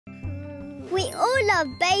We all love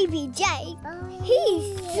baby Jake.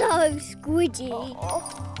 He's so squidgy.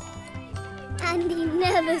 And he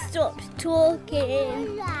never stops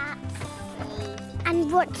talking.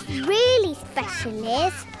 And what's really special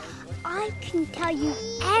is I can tell you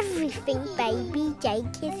everything baby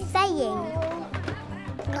Jake is saying.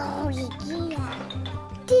 Oh, yeah.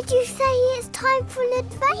 Did you say it's time for an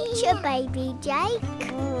adventure, baby Jake?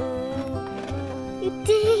 You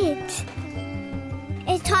did.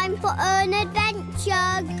 It's time for an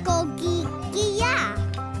adventure, Goggy Gia.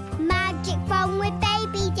 Magic fun with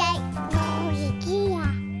baby Jake. Goggy Gia.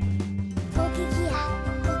 Goggy Gia.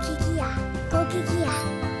 Goggy Gia. Goggy Gia.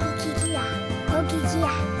 Goggy Gia. Goggy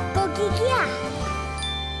Gia. Goggy Gia.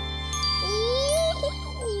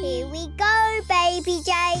 Here we go, baby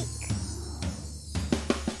Jake.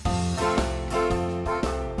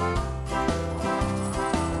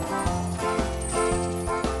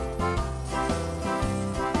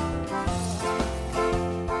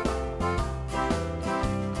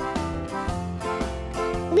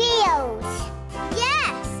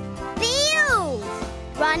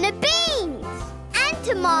 Runner beans and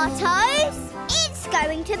tomatoes. It's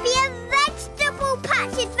going to be a vegetable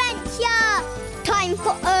patch adventure. Time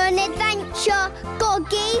for an adventure,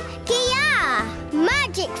 Goggy Gia.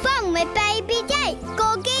 Magic fun with baby Jake,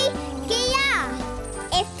 Goggy Gia.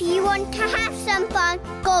 If you want to have some fun,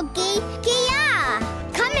 Goggy Gia.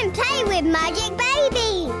 Come and play with Magic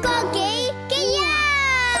Baby, Goggy Gia.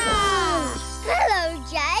 Hello,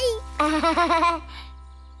 Jake.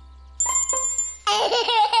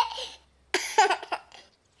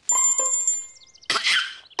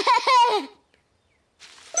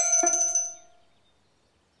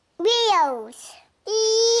 Wheels.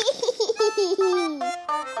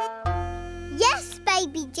 Yes,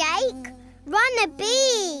 baby Jake. Runner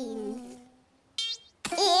beans.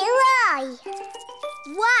 Right.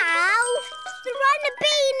 Wow! The runner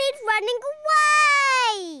bean is running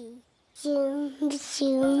away. Zoom,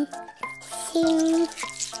 zoom, zoom.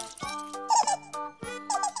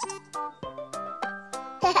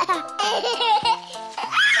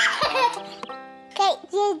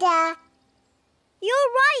 You're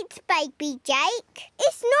right, baby Jake.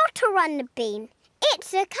 It's not a runner bean.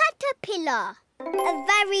 It's a caterpillar. A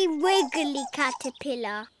very wiggly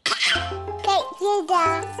caterpillar.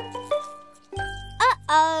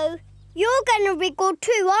 Uh-oh. You're going to wriggle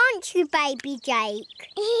too, aren't you, baby Jake?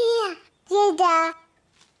 Yeah.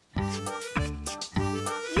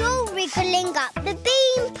 You're wriggling up the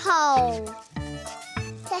bean pole.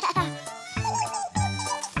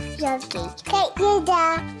 Yacki.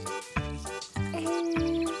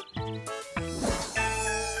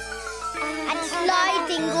 And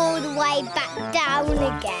sliding all the way back down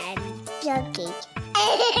again. Yacki.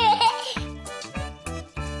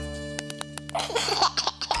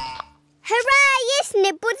 Hooray! It's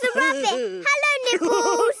Nibbles the rabbit. Hello,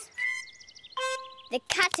 Nibbles. The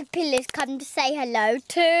caterpillars come to say hello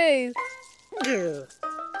too.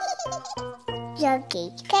 Yacki.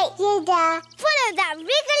 Follow that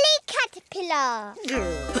wriggly caterpillar.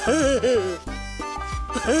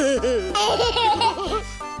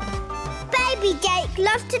 Baby Jake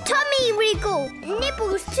loves to tummy wriggle.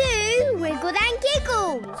 Nibbles too, wriggle and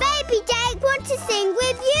giggle. Baby Jake wants to sing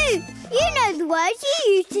with you. You know the words,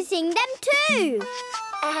 you used to sing them too.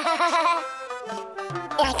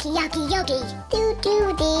 Yacki Yacki Yoggi, do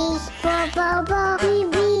do dee, bo bo bo, wee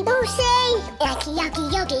wee boo say. Yacki Yacki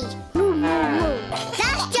Yoggi, moo moo moo.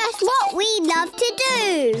 That's just what we love to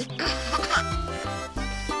do.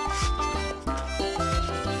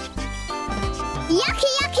 Yacki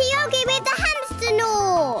Yacki Yoggi with the hamster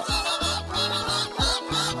gnaw.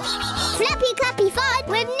 Flappy clappy fun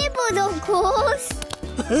with Nibbles, of course.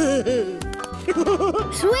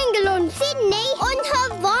 Swingle on Sydney on her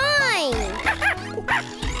vine.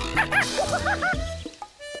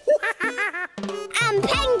 And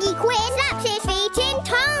Pengy Quiz slaps his feet in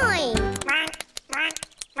time.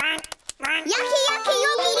 Yacki Yacki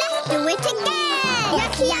Yoggi, let's do it again.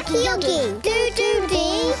 Yacki Yacki Yoggi, do do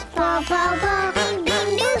dee, bo bo bo, bing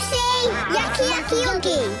do say. Yacki Yacki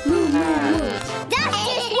Yoggi, moo moo moo. That's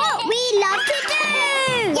just what we love to do.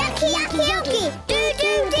 Yacki Yacki Yoggi, do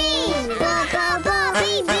do dee, bo bo bo,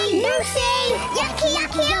 bing bing do say. Yacki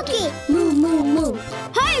Yacki Yoggi, moo moo moo.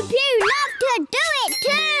 Hope you love to do it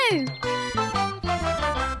too.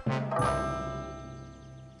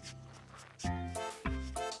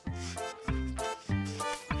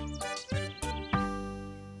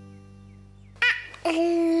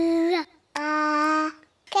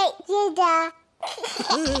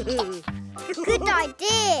 Good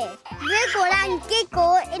idea. Wriggle and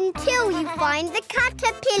giggle until you find the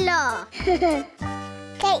caterpillar.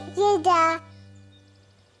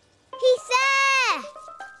 He's there!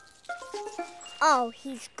 Oh,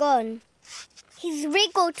 he's gone. He's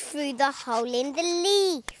wriggled through the hole in the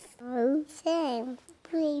leaf. Oh, same.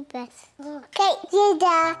 He's there.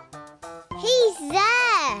 He's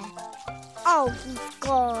there. Oh, he's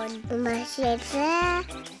gone. Mama's there.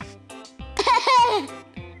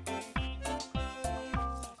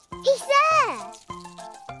 He's there.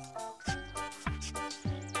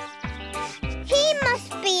 He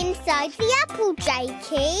must be inside the apple,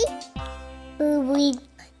 Jaki.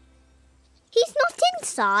 He's not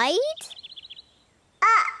inside.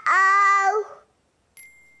 Uh-oh.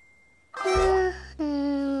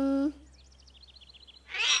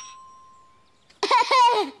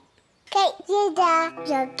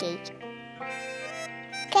 Yoggi.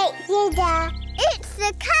 It's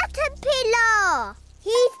the caterpillar.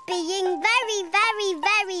 He's being very, very,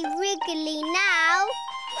 very wriggly now.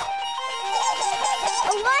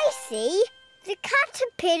 Oh, I see. The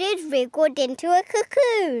caterpillar's wriggled into a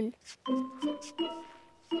cocoon.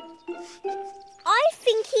 I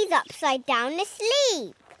think he's upside down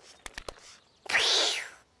asleep.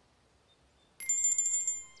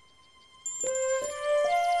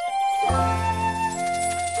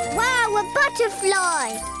 Wow, a butterfly!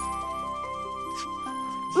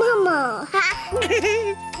 Mama.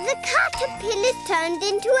 The caterpillar's turned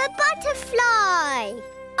into a butterfly.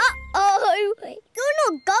 Uh-oh! You're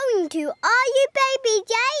not going to, are you, baby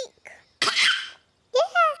Jake?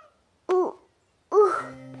 Yeah. Ooh.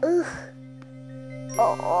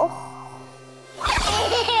 Oh.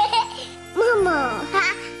 Mama.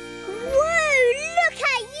 Whoa, look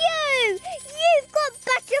at you! You've got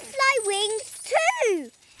butterfly wings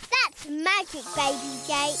too! That's magic, baby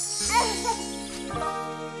Jake.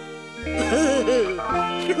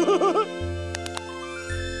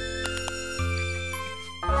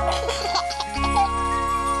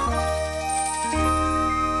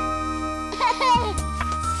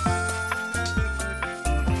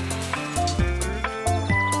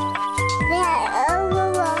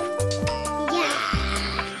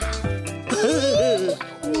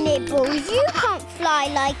 Nibbles, you can't fly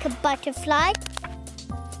like a butterfly.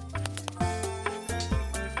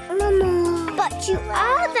 Mama. But you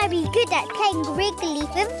are very good at playing wriggly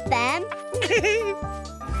with them.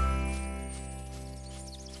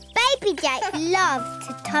 Baby Jake loves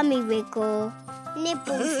to tummy wriggle.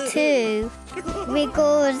 Nibbles too.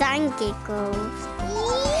 Wriggles and giggles.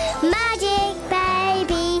 Magic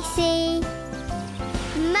baby see.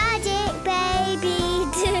 Magic baby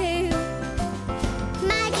do.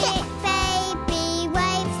 Magic baby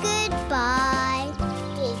waves goodbye.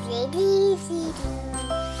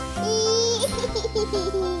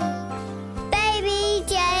 Baby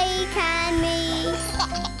Jake and me.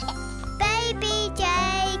 Baby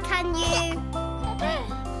Jake and you.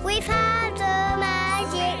 We've had a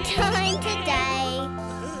magic time today.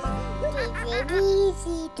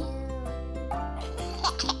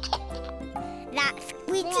 That's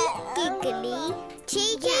squidgy giggly,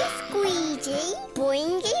 cheeky squeegee,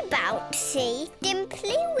 boingy bouncy,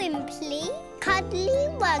 dimply wimply, cuddly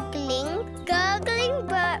wuggling, gurgling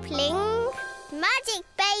burpling. Magic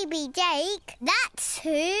baby Jake, that's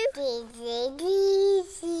who.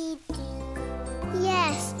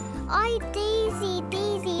 Yes, I deezy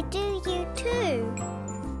do you too.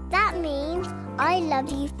 That means I love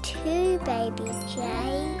you too, baby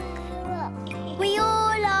Jake. We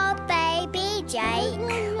all love baby Jake.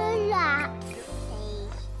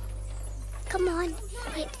 Come on,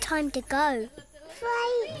 it's time to go.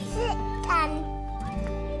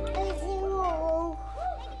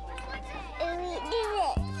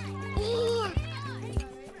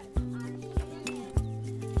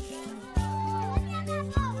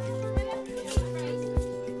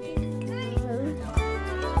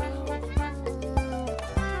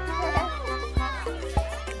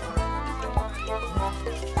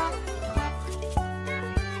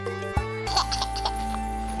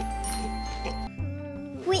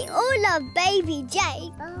 We all love baby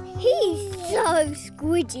Jake. He's so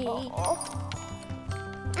squidgy.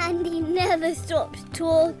 And he never stops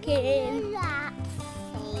talking.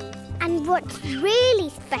 And what's really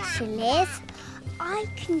special is I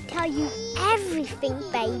can tell you everything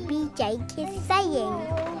baby Jake is saying.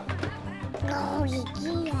 Oh,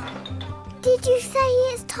 yeah. Did you say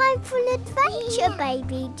it's time for an adventure,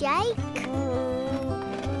 baby Jake?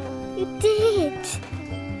 You did.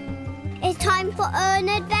 It's time for an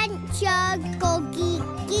adventure, Goggy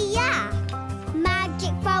Gia.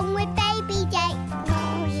 Magic fun with baby Jake.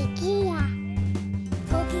 Goggy Gia.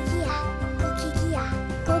 Goggy Gia, Goggy Gia,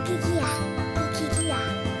 Goggy Gia, Goggy Gia,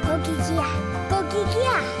 Goggy Gia, Goggy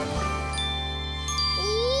Gia.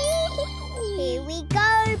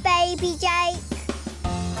 Baby Jake.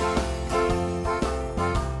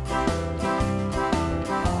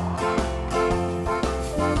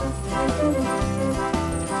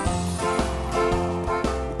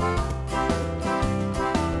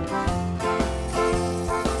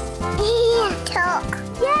 Talk.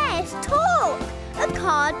 Yes, talk. A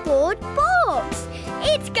cardboard box.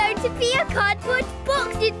 It's going to be a cardboard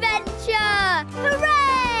box adventure.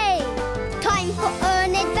 Hooray! Time for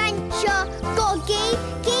an adventure. Goggy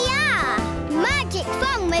Gia. Magic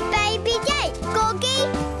fun with Baby Jake. Goggy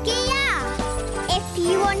Gia. If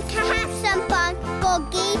you want to have some fun,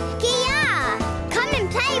 Goggy Gia. Come and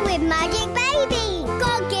play with Magic Baby.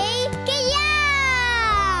 Goggy Gia.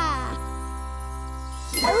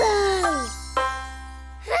 Hello.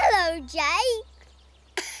 Hello, Jake.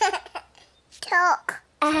 Talk.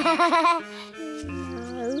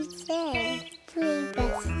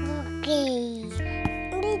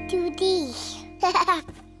 Do this.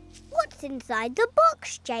 What's inside the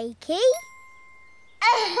box, Jakey?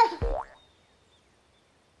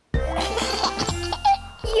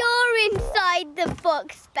 You're inside the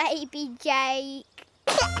box, Baby Jake.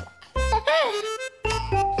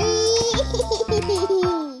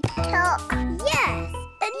 Talk. Yes,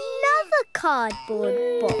 another cardboard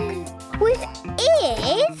box with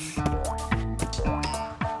ears.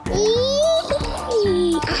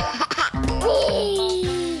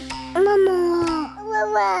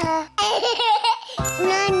 Mama.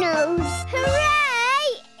 Nanos. Hooray!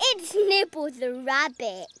 It's Nibbles the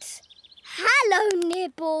rabbit. Hello,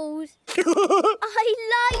 Nibbles. I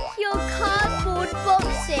like your cardboard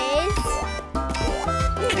boxes.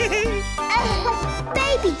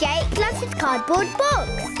 Baby Jake loves his cardboard box.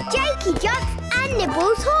 Jakey jumps and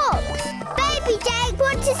Nibbles hops. Baby Jake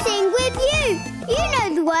wants to sing with you. You know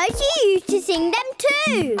the words, you used to sing them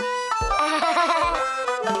too.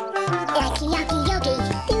 Yacki Yacki Yoggi.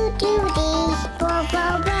 Do do dee. Bo bo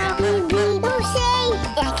bo bee bee. Boo say.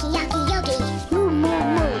 Yacki Yacki Yoggi. Moo moo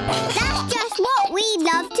moo. That's just what we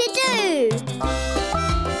love to do.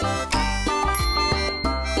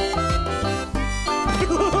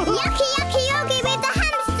 Yacki Yacki Yoggi with the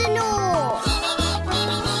hamster gnaw.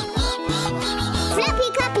 Flappy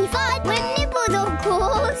clappy fun with Nibbles, of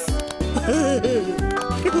course.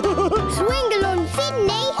 Swingle on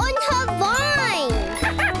Sydney on her vine.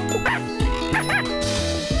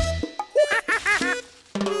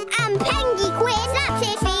 And Pengy Quiz slaps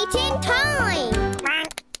his feet in time.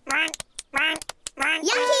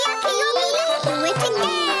 Yacki Yacki Yoggi, let's do it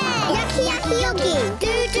again. Yacki Yacki Yoggi,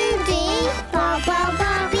 do do dee. Bo bo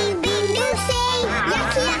bo bee bee. Do sing.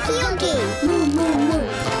 Yacki Yacki Yoggi, Moo moo moo.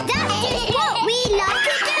 that's just what we love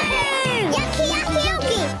to do. Yacki Yacki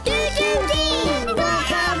Yoggi, do do dee. Bo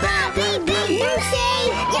bo bo bee bee. Do sing.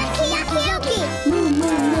 Yacki Yacki Yoggi. Moo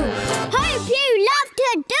moo moo. Hope you love to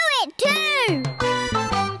do it too.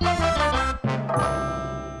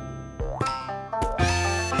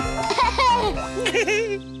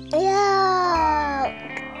 Yo.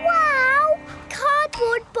 Wow!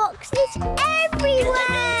 Cardboard boxes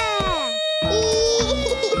everywhere!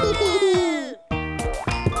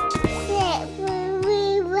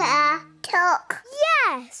 Talk.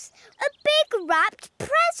 Yes! A big wrapped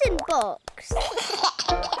present box!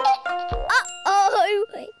 Uh-oh!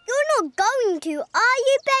 You're not going to, are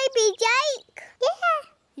you, Baby Jake? Yeah.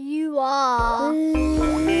 You are.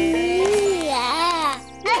 Yeah.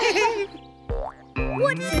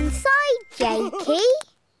 What's inside, Jakey?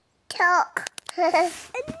 Talk.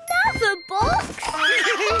 Another box?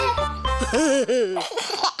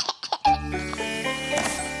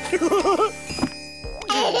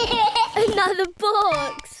 Another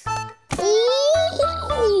box.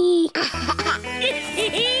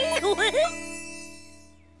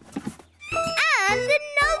 And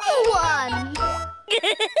another one.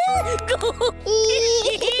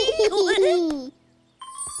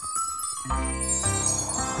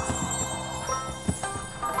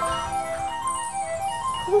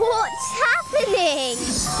 What's happening?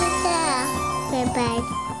 Bye-bye.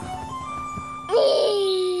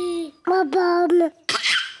 My bum.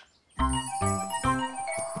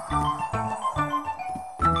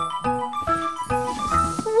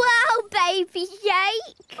 Wow, Baby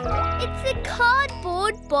Jake! It's a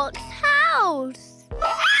cardboard box house!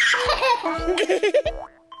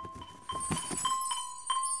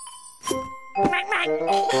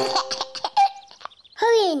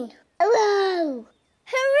 Hurry. Hello.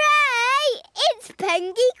 Hooray! It's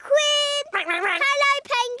Pengy Quinn! Hello,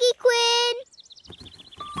 Pengy Quinn!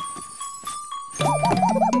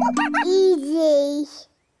 Easy.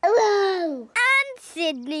 Hello. And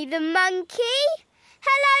Sydney the monkey.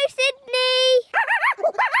 Hello, Sydney!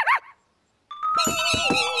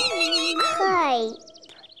 sleep.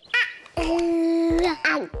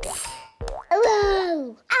 Ants.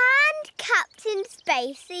 Hello. And Captain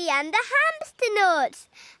Spacey and the hamster nuts.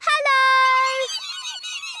 Hello!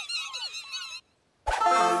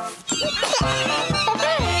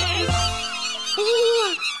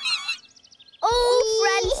 All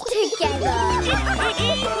friends together.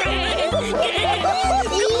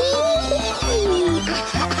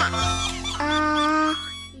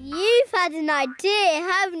 You've had an idea,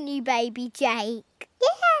 haven't you, baby Jake?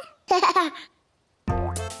 Yeah.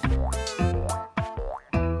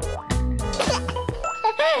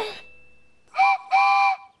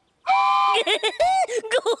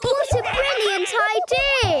 What a brilliant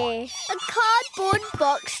idea! A cardboard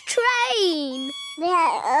box train.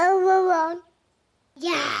 Yeah, overrun.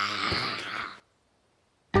 Yeah.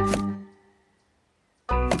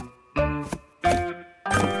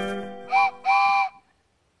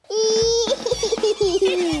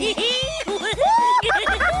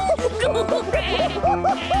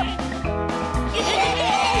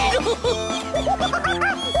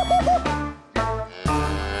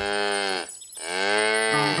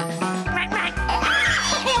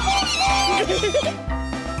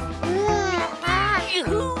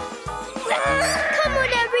 Come on,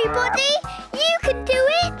 everybody! You can do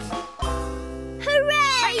it!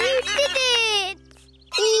 Hooray! You did it!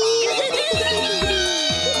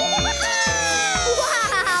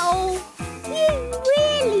 Wow! You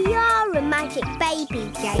really are a magic baby,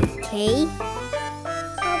 Jaki.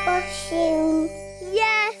 How about you?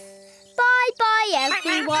 Yes. Bye-bye,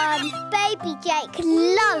 everyone. Baby Jake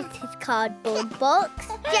loves his cardboard box.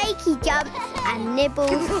 Jakey jumps and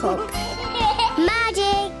nibbles hooks.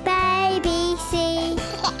 Magic baby see.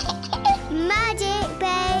 Magic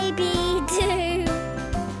baby do.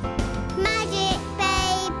 Magic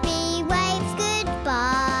baby waves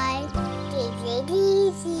goodbye.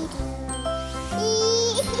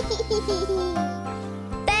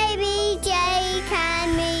 Baby Jake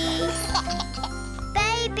and me.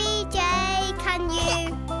 Baby Jake and you.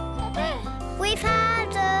 We've had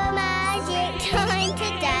a magic time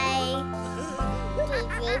today.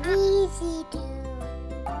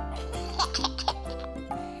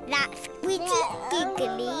 That's squidgy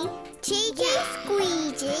giggly, cheeky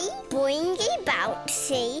squeegee, boingy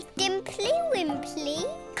bouncy, dimply wimply,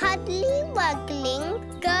 cuddly wuggling,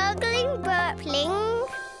 gurgling burpling.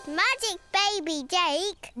 Magic baby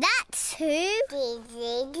Jake, that's who.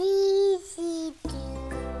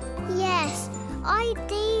 Yes, I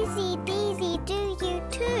Daisy Deasy do you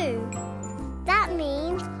too. That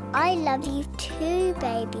means I love you too,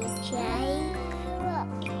 baby Jake.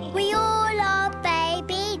 We all love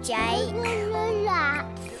baby Jake.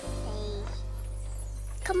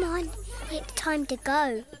 Come on, it's time to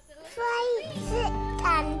go.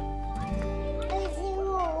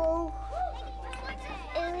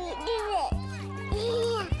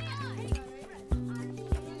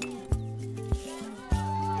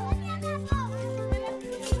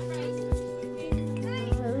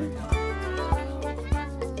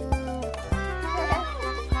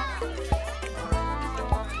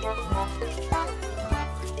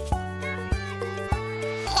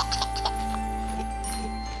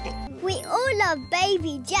 We all love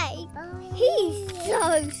baby Jake. He's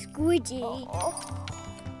so squidgy.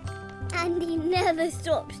 And he never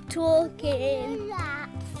stops talking.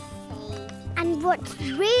 And what's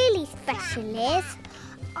really special is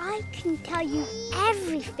I can tell you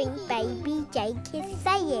everything baby Jake is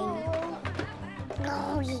saying.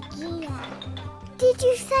 Did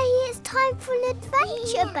you say it's time for an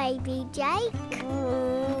adventure, baby Jake?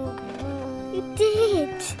 You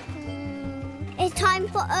did. It's time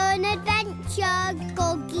for an adventure,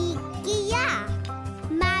 Goggy Gia.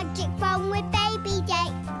 Magic fun with baby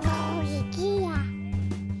Jake. Goggy Gia.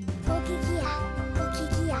 Goggy Gia. Goggy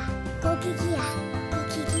Gia. Goggy Gia.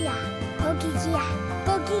 Goggy Gia. Goggy Gia.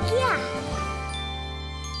 Goggy Gia.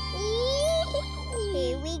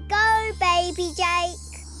 Here we go, baby Jake.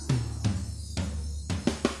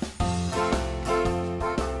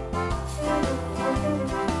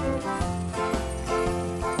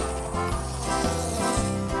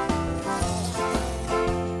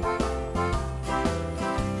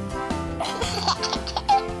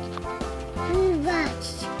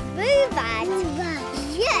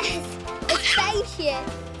 Yes, a spaceship.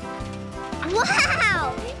 Wow,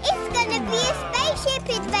 it's going to be a spaceship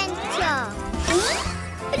adventure.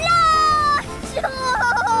 Blast!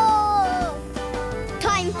 Oh!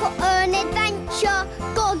 Time for an adventure,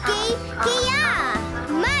 Goggy Gia.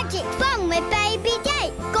 Magic fun with baby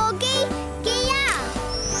Jake, Goggy Gia.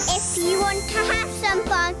 If you want to have some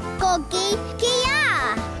fun, Goggy Gia.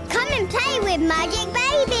 Come and play with Magic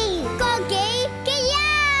Baby, Goggy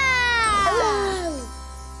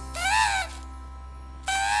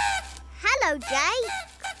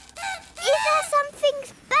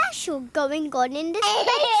going on in the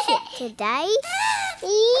spaceship today?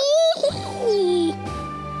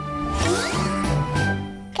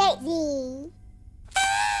 Katie.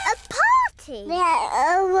 A party?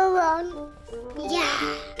 Yeah.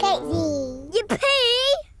 Katie.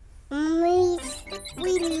 Yippee!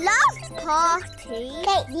 We love parties.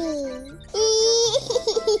 Katie.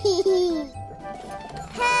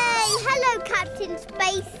 Hey, hello, Captain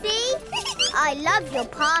Spacey. I love your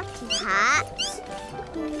party hat.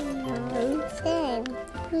 Same.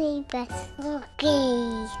 We best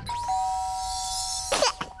okay.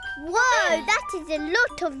 Whoa, that is a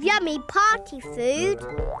lot of yummy party food.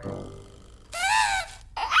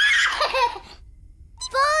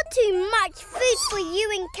 Far too much food for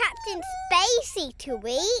you and Captain Spacey to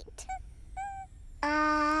eat.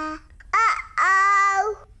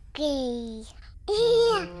 Okay.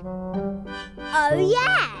 Oh,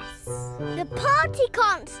 yes. The party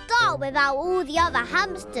can't start without all the other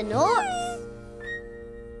hamster knots.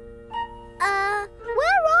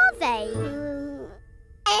 Where are they?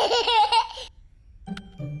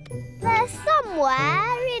 They're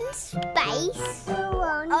somewhere in space.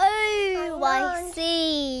 Oh, I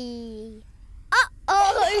see.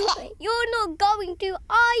 Uh-oh. You're not going to,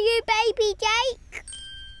 are you, Baby Jake?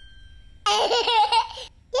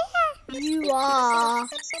 You are.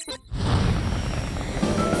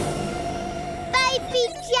 Baby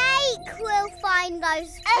Jake will find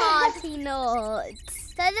those party knots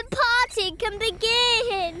so the party can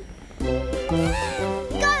begin.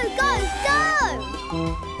 Go, go, go!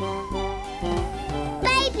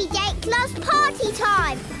 Baby Jake loves party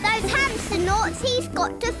time. Those hamster knots he's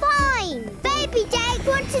got to find. Baby Jake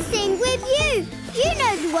wants to sing with you. You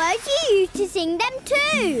know the words, you used to sing them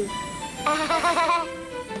too.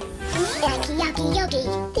 Yacki Yacki Yoggi,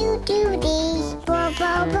 do do dee, bo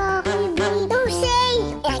bo bo, do say,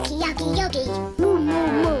 Yacki Yacki Yoggi, moo moo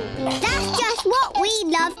moo. That's just what we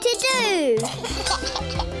love to do.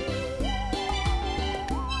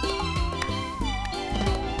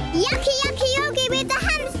 Yacki Yacki Yoggi with the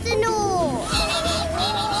hamster knot.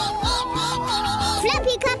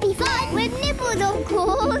 Flappy clappy fun with nibbles, of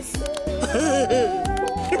course.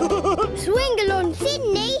 Swingle on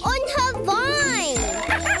Sydney on her vine.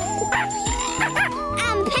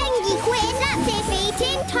 And Pengy Quiz, that's his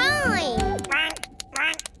eating time.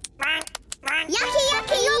 Yacki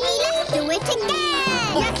Yacki Yoggi, let's do it again.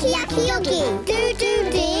 Yacki Yacki Yoggi, do do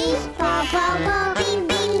dee. Bo bo bo, bing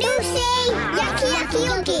bing do say, Yacki Yacki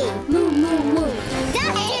Yoggi, moo moo moo.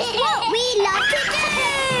 that's just what we love to do.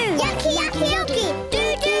 Yacki Yacki Yoggi, do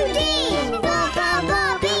do dee. Bo bo bo,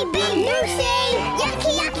 bing bing do say,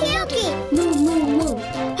 Yacki Yacki Yoggi, moo moo moo.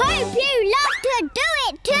 hope you love to do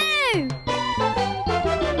it too.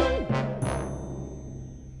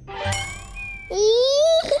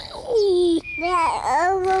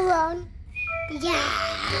 Yeah.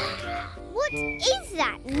 What is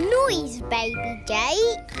that noise, Baby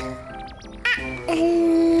Jake?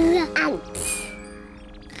 Ants.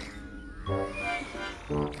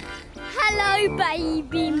 Hello,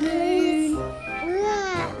 Baby Moon.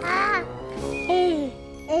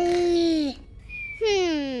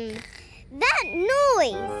 That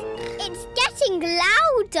noise, it's getting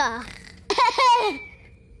louder.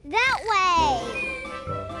 That way.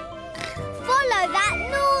 Follow that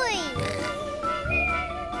noise.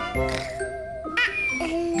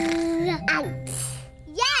 Ants.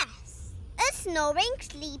 Yes, a snoring,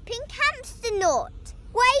 sleeping hamster knot.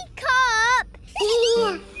 Wake up!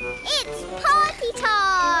 It's party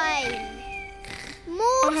time!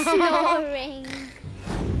 More snoring.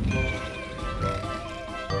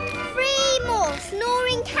 3 more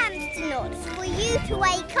snoring hamster knots for you to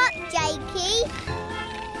wake up, Jakey.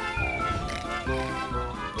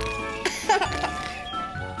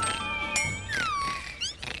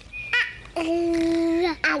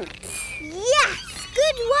 Ants. Yes!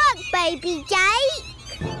 Good work, Baby Jake!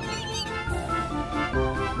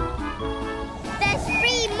 There's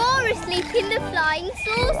 3 more asleep in the flying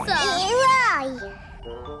saucer.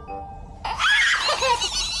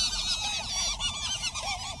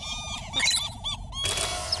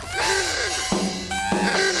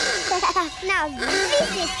 Now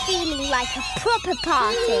this is feeling like a proper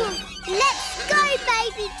party. Let's go,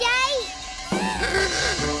 Baby Jake!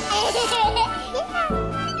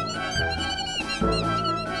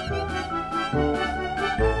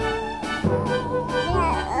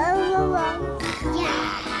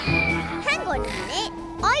 Hang on a minute.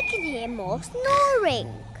 I can hear more snoring.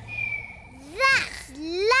 That's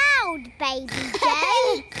loud, Baby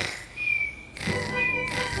Jake.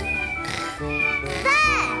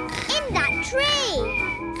 There, in that tree.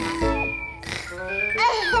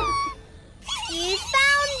 You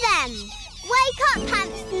found them. Wake up,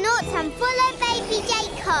 hamsternauts, and follow baby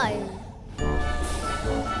Jake home.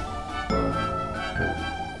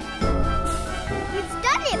 You've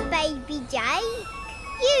done it, baby Jake.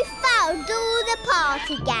 You found all the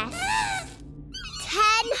party guests. 10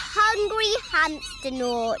 hungry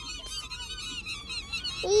hamsternauts.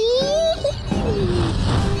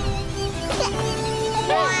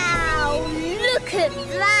 Wow, look at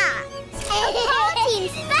that! A party in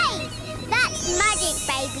space! That's magic,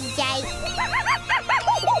 baby Jake.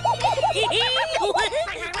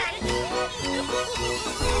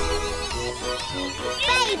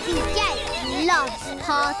 Baby Jake loves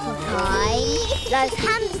party time. Those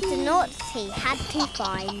hamsternauts he had to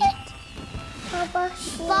find.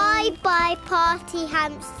 Bye-bye, party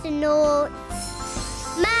hamsternauts.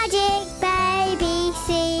 Magic baby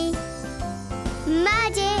see.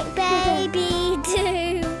 Magic baby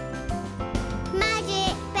do.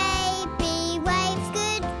 Magic baby waves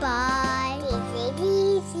goodbye.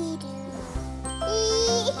 Easy do.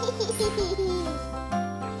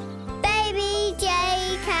 Baby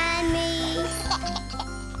Jake and me.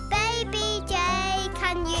 Baby Jake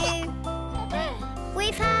and you.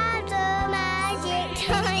 We've had a magic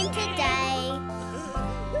time today.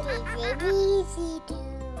 Easy do.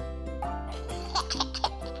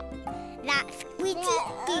 That's Squidgy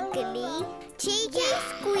Giggly, Cheeky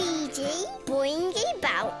Squeegee, Boingy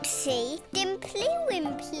Bouncy, Dimply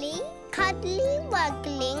Wimply, Cuddly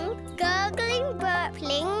Wuggling, Gurgling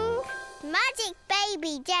Burpling, Magic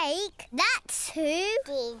Baby Jake, that's who.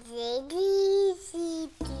 Deezy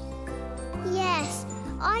do. Yes,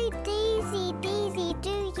 I Deezy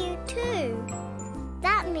do you too.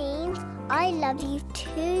 That means I love you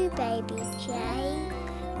too, baby Jake.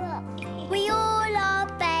 We all are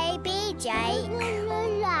baby Jake.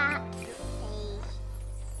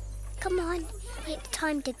 Come on, it's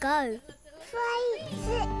time to go. 3, 6,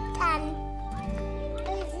 10.